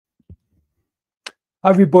Hi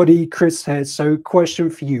everybody, Chris here. So question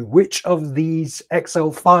for you, which of these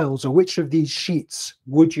Excel files or which of these sheets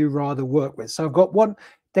would you rather work with? So I've got one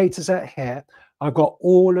data set here. I've got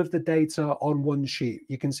all of the data on one sheet.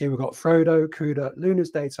 You can see we've got Frodo, Cuda, Luna's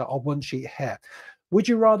data on one sheet here. Would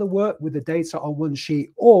you rather work with the data on one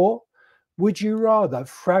sheet, or would you rather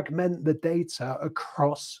fragment the data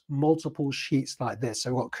across multiple sheets like this?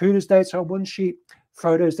 So we've got Cuda's data on one sheet,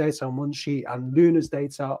 Frodo's data on one sheet, and Luna's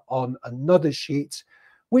data on another sheet.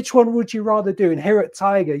 Which one would you rather do? And here at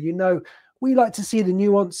Tiger, you know, we like to see the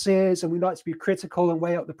nuances and we like to be critical and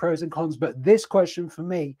weigh up the pros and cons. But this question for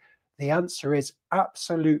me, the answer is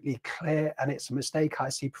absolutely clear. And it's a mistake I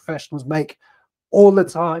see professionals make all the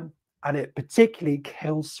time. And it particularly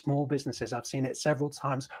kills small businesses. I've seen it several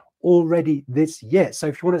times already this year. So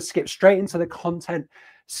if you want to skip straight into the content,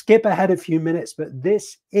 skip ahead a few minutes. But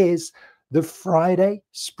this is the Friday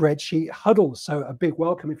Spreadsheet Huddle. So a big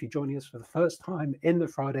welcome if you're joining us for the first time in the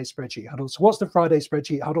Friday Spreadsheet Huddle. So what's the Friday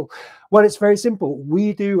Spreadsheet Huddle? Well, it's very simple.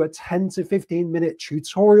 We do a 10 to 15 minute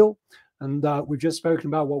tutorial, and we've just spoken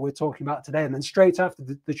about what we're talking about today. And then straight after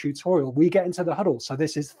the tutorial, we get into the huddle. So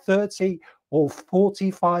this is 30 or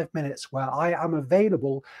 45 minutes where I am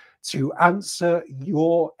available to answer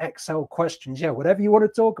your Excel questions. Yeah, whatever you want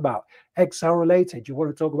to talk about, Excel related, you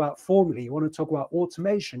want to talk about formulae, you want to talk about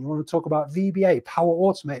automation, you want to talk about VBA, Power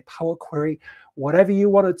Automate, Power Query, whatever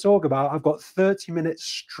you want to talk about. I've got 30 minutes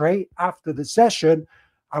straight after the session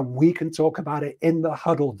and we can talk about it in the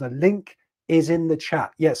huddle. The link is in the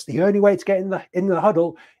chat. Yes, the only way to get in the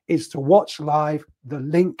huddle is to watch live. The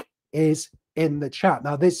link is in the chat.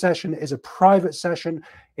 Now, this session is a private session.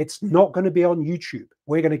 It's not going to be on YouTube.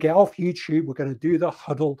 We're going to get off YouTube. We're going to do the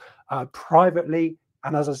huddle privately.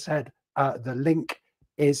 And as I said, the link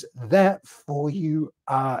is there for you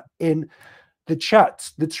in the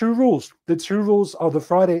chat. The two rules of the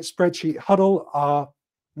Friday Spreadsheet Huddle are: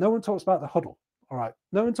 no one talks about the huddle. All right.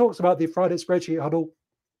 No one talks about the Friday Spreadsheet Huddle.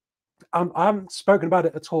 I haven't spoken about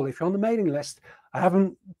it at all. If you're on the mailing list, I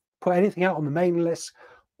haven't put anything out on the mailing list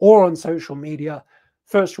or on social media.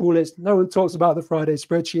 First rule is no one talks about the Friday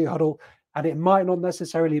Spreadsheet Huddle, and it might not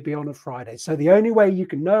necessarily be on a Friday. So the only way you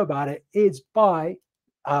can know about it is by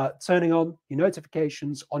turning on your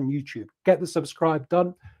notifications on YouTube. Get the subscribe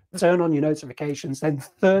done, turn on your notifications, then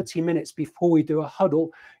 30 minutes before we do a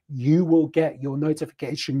huddle, you will get your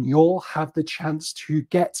notification. You'll have the chance to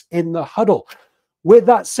get in the huddle. With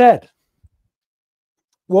that said,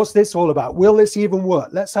 what's this all about? Will this even work?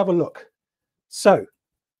 Let's have a look. So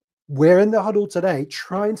we're in the huddle today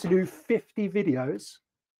trying to do 50 videos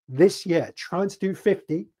this year, trying to do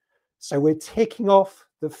 50. So we're ticking off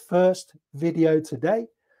the first video today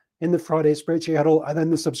in the Friday Spreadsheet Huddle, and then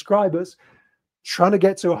the subscribers, trying to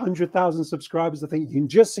get to 100,000 subscribers. I think you can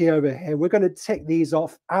just see over here, we're going to tick these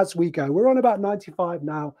off as we go. We're on about 95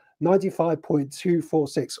 now,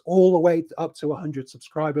 95.246, all the way up to 100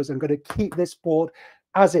 subscribers. I'm going to keep this board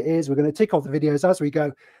as it is. We're going to tick off the videos as we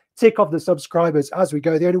go, tick off the subscribers as we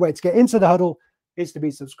go. The only way to get into the huddle is to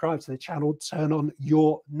be subscribed to the channel, turn on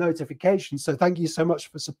your notifications. So thank you so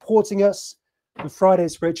much for supporting us, the Friday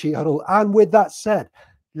Spreadsheet Huddle. And with that said,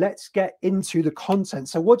 let's get into the content.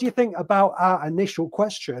 So what do you think about our initial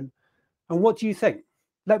question? And what do you think?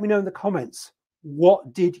 Let me know in the comments.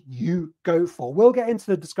 What did you go for? We'll get into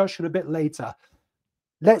the discussion a bit later.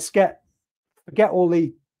 Let's forget all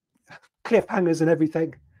the cliffhangers and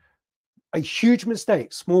everything. A huge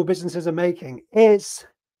mistake small businesses are making is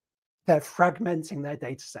they're fragmenting their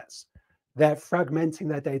data sets. They're fragmenting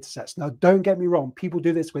their data sets. Now, don't get me wrong. People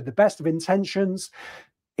do this with the best of intentions.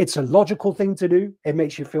 It's a logical thing to do. It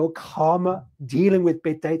makes you feel calmer dealing with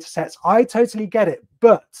big data sets. I totally get it,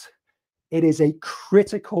 but it is a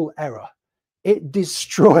critical error. It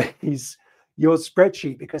destroys your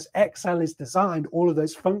spreadsheet because Excel is designed, all of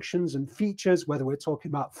those functions and features, whether we're talking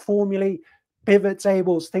about formulae, pivot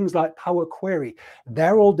tables, things like Power Query,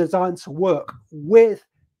 they're all designed to work with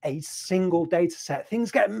a single data set.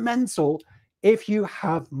 Things get mental if you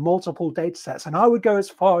have multiple data sets. And I would go as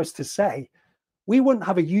far as to say, we wouldn't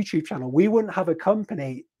have a YouTube channel, we wouldn't have a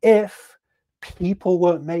company if people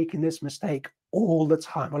weren't making this mistake all the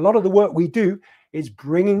time. A lot of the work we do is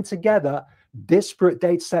bringing together disparate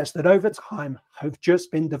data sets that over time have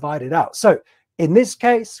just been divided out. So in this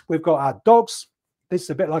case, we've got our dogs. This is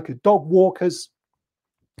a bit like a dog walker's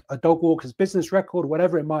business record,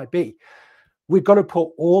 whatever it might be. We've got to put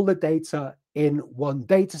all the data in one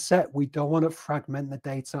data set. We don't want to fragment the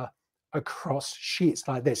data across sheets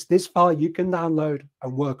like this. This file you can download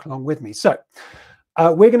and work along with me. So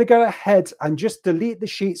we're going to go ahead and just delete the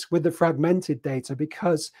sheets with the fragmented data,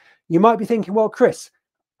 because you might be thinking, well, Chris,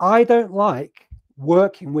 I don't like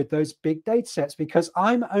working with those big data sets because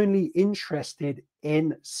I'm only interested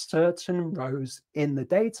in certain rows in the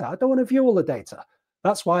data. I don't want to view all the data.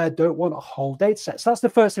 That's why I don't want a whole data set. So that's the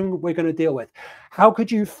first thing we're going to deal with. How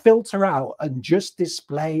could you filter out and just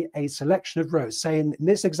display a selection of rows? Say in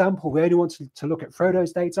this example, we only want to look at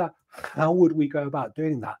Frodo's data. How would we go about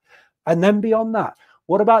doing that? And then beyond that,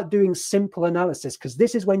 what about doing simple analysis? Because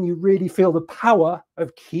this is when you really feel the power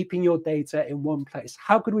of keeping your data in one place.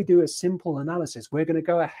 How could we do a simple analysis? We're going to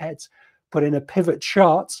go ahead, put in a pivot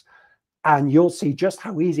chart, and you'll see just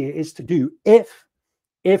how easy it is to do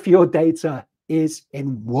if your data is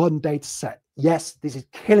in one data set. Yes, this is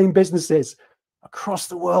killing businesses across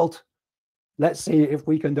the world. Let's see if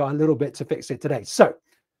we can do a little bit to fix it today. So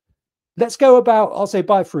let's go about, I'll say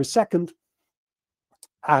bye for a second,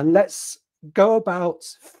 and let's go about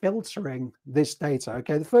filtering this data.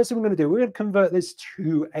 Okay, the first thing we're going to do, we're going to convert this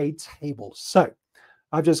to a table. So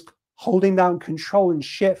I'm just holding down Control and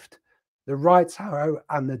Shift, the right arrow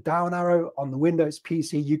and the down arrow on the Windows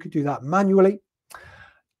PC. You could do that manually.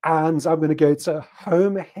 And I'm going to go to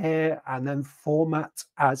Home here and then Format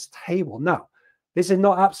as Table. Now, this is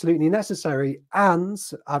not absolutely necessary. And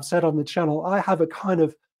I've said on the channel, I have a kind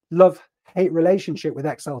of love-hate relationship with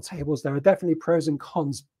Excel tables. There are definitely pros and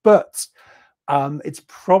cons, but it's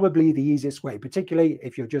probably the easiest way, particularly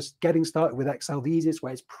if you're just getting started with Excel. The easiest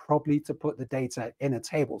way is probably to put the data in a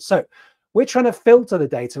table. So we're trying to filter the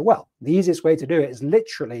data. Well, the easiest way to do it is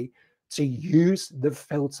literally to use the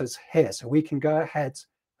filters here. So we can go ahead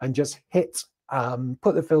and just hit,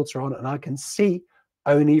 put the filter on, and I can see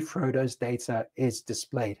only Frodo's data is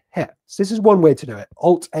displayed here. So this is one way to do it.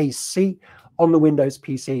 Alt-A-C on the Windows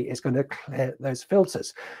PC is going to clear those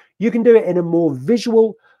filters. You can do it in a more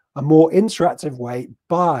visual, a more interactive way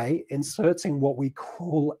by inserting what we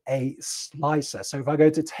call a slicer. So if I go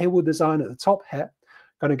to Table Design at the top here,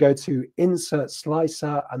 I'm going to go to Insert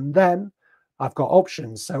Slicer, and then I've got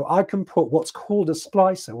options. So I can put what's called a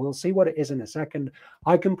splicer. We'll see what it is in a second.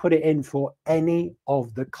 I can put it in for any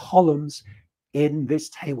of the columns in this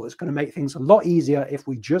table. It's going to make things a lot easier if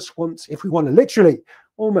we want to literally,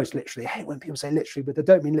 almost literally, I hate when people say literally, but they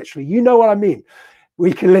don't mean literally. You know what I mean?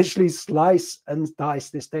 We can literally slice and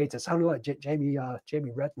dice this data. Sounded like Jamie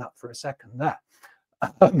Redknapp for a second there.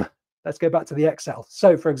 Let's go back to the Excel.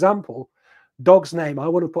 So for example, dog's name, I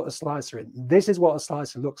want to put a slicer in. This is what a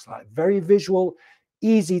slicer looks like. Very visual,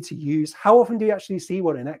 easy to use. How often do you actually see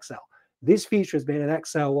one in Excel? This feature has been in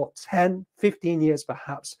Excel, what, 10, 15 years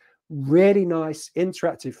perhaps. Really nice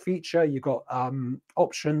interactive feature. You've got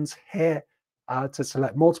options here to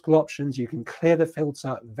select multiple options. You can clear the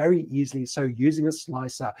filter very easily. So using a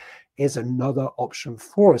slicer is another option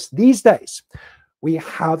for us. These days, we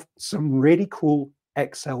have some really cool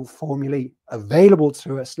Excel formulae available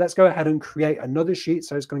to us. Let's go ahead and create another sheet.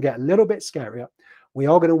 So it's going to get a little bit scarier. We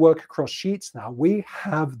are going to work across sheets now. We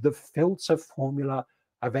have the filter formula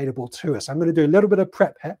available to us. I'm going to do a little bit of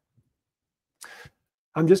prep here.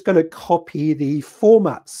 I'm just going to copy the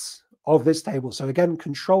formats of this table. So again,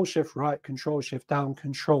 Control Shift right, Control Shift down,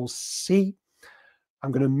 Control C.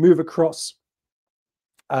 I'm going to move across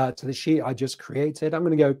to the sheet I just created. I'm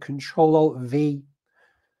going to go Control Alt V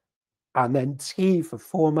and then T for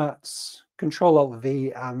formats, Control Alt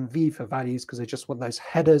V and V for values, because I just want those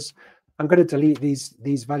headers. I'm going to delete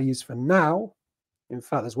these values for now. In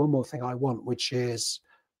fact, there's one more thing I want, which is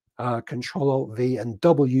Control Alt V and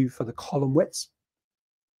W for the column widths.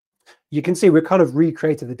 You can see we've kind of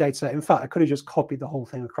recreated the data set. In fact, I could have just copied the whole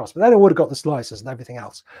thing across, but then I would have got the slices and everything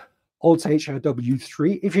else.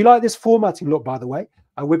 Alt-H-O-W-3. If you like this formatting look, by the way,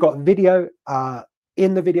 we've got video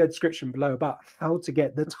in the video description below about how to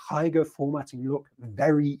get the Tiger formatting look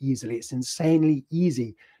very easily. It's insanely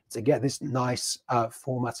easy to get this nice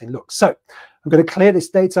formatting look. So I'm going to clear this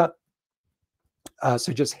data.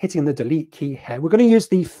 So just hitting the delete key here. We're going to use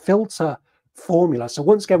the filter formula. So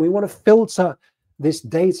once again, we want to filter this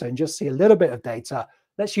data and just see a little bit of data.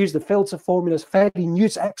 Let's use the filter formula. It's fairly new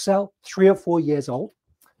to Excel, 3 or 4 years old.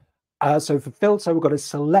 So for filter, we've got to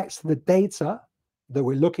select the data that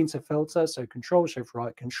we're looking to filter. So Control Shift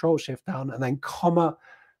right, Control Shift down, and then comma.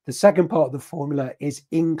 The second part of the formula is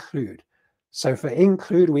include. So for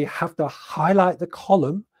include, we have to highlight the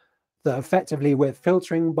column that effectively we're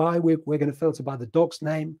filtering by. We're going to filter by the dog's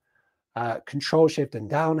name, Control Shift and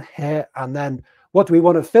down here. And then what do we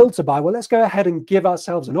want to filter by? Well, let's go ahead and give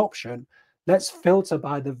ourselves an option. Let's filter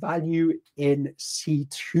by the value in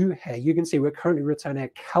C2 here. You can see we're currently returning a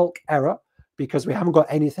calc error because we haven't got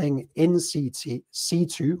anything in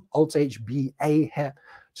C2, Alt-H-B-A here.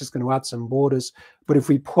 Just going to add some borders. But if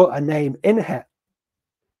we put a name in here,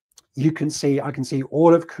 you can see, I can see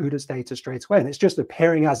all of CUDA's data straight away, and it's just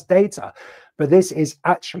appearing as data. But this is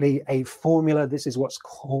actually a formula. This is what's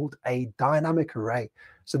called a dynamic array.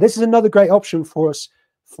 So this is another great option for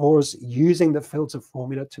us using the filter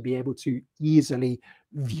formula to be able to easily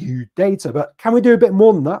view data. But can we do a bit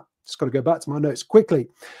more than that? Just got to go back to my notes quickly.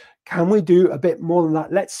 Can we do a bit more than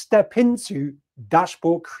that? Let's step into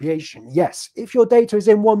dashboard creation. Yes, if your data is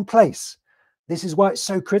in one place, this is why it's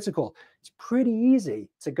so critical. It's pretty easy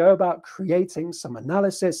to go about creating some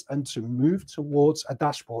analysis and to move towards a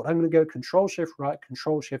dashboard. I'm going to go Control-Shift right,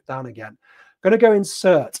 Control-Shift down again. I'm going to go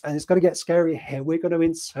insert, and it's going to get scary here. We're going to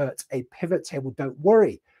insert a pivot table. Don't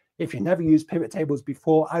worry. If you never used pivot tables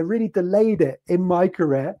before, I really delayed it in my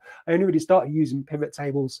career. I only really started using pivot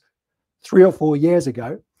tables 3 or 4 years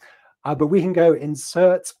ago. But we can go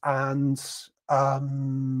insert and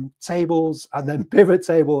tables and then pivot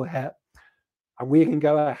table here. And we can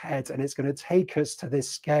go ahead and it's going to take us to this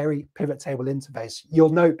scary pivot table interface. You'll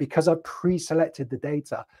note because I've pre-selected the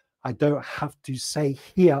data, I don't have to say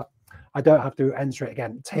here, I don't have to enter it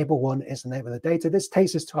again. Table 1 is the name of the data. This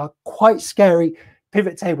takes us to our quite scary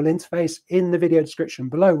pivot table interface. In the video description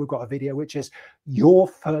below, we've got a video which is your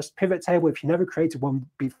first pivot table. If you never created one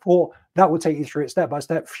before, that will take you through it step by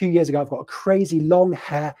step. A few years ago, I've got a crazy long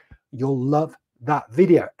hair. You'll love that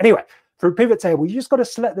video. Anyway, for a pivot table, you just got to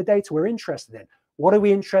select the data we're interested in. What are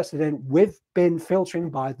we interested in? We've been filtering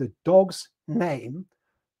by the dog's name.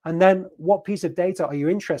 And then what piece of data are you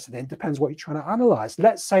interested in? Depends what you're trying to analyze.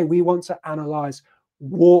 Let's say we want to analyze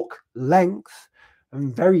walk length.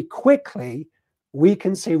 And very quickly, we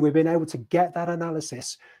can see we've been able to get that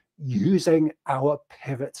analysis using our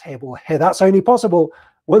pivot table here. That's only possible,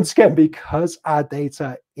 once again, because our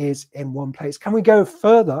data is in one place. Can we go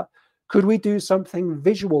further? Could we do something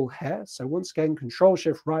visual here? So once again,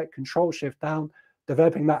 Control-Shift right, Control-Shift down,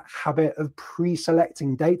 developing that habit of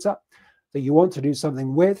pre-selecting data that you want to do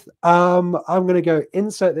something with. I'm going to go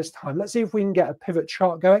insert this time. Let's see if we can get a pivot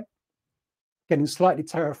chart going. Getting slightly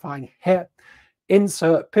terrifying here.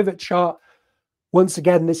 Insert pivot chart. Once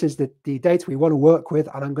again, this is the data we want to work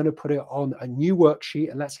with, and I'm going to put it on a new worksheet,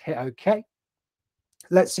 and let's hit OK.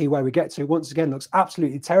 Let's see where we get to. Once again, looks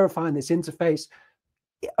absolutely terrifying, this interface.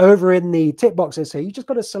 Over in the tick boxes here, you just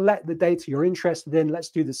got to select the data you're interested in. Let's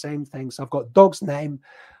do the same thing. So I've got dog's name.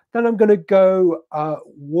 Then I'm going to go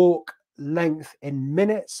walk length in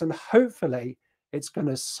minutes, and hopefully it's going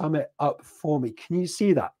to sum it up for me. Can you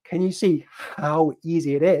see that? Can you see how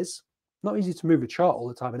easy it is? Not easy to move a chart all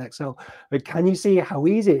the time in Excel, but can you see how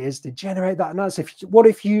easy it is to generate that analysis? What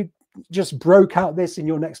if you just broke out this in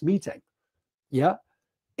your next meeting? Yeah,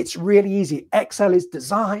 it's really easy. Excel is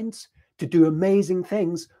designed to do amazing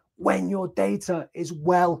things when your data is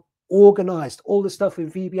well organized. All the stuff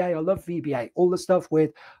with VBA, I love VBA, all the stuff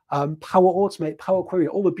with Power Automate, Power Query,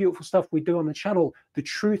 all the beautiful stuff we do on the channel. The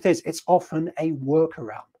truth is it's often a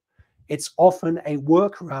workaround. It's often a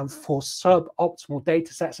workaround for suboptimal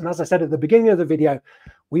data sets. And as I said at the beginning of the video,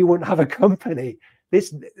 we wouldn't have a company.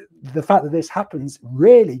 The fact that this happens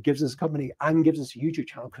really gives us a company and gives us a YouTube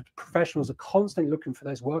channel, because professionals are constantly looking for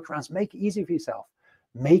those workarounds. Make it easy for yourself.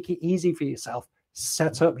 Make it easy for yourself.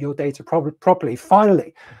 Set up your data properly.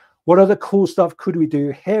 Finally, what other cool stuff could we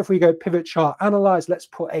do here? If we go pivot chart, analyze, let's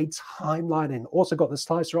put a timeline in. Also got the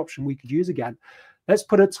slicer option we could use again. Let's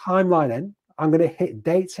put a timeline in. I'm going to hit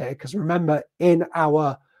dates here because remember, in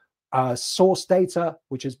our source data,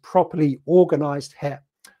 which is properly organized here,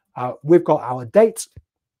 we've got our date.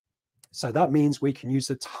 So that means we can use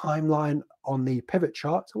the timeline on the pivot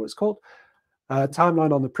chart. So what it's called?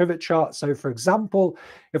 Timeline on the pivot chart. So for example,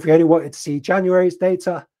 if we only wanted to see January's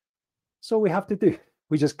data, that's all we have to do.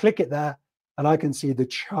 We just click it there and I can see the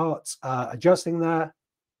charts adjusting there.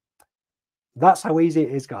 That's how easy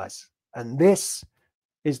it is, guys. And this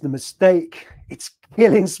is the mistake. It's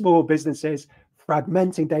killing small businesses,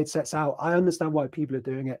 fragmenting data sets out. I understand why people are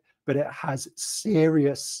doing it, but it has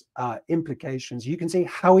serious implications. You can see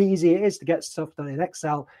how easy it is to get stuff done in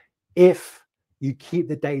Excel if you keep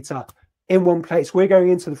the data in one place. We're going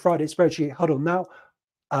into the Friday spreadsheet huddle now.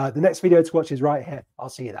 The next video to watch is right here. I'll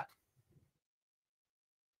see you there.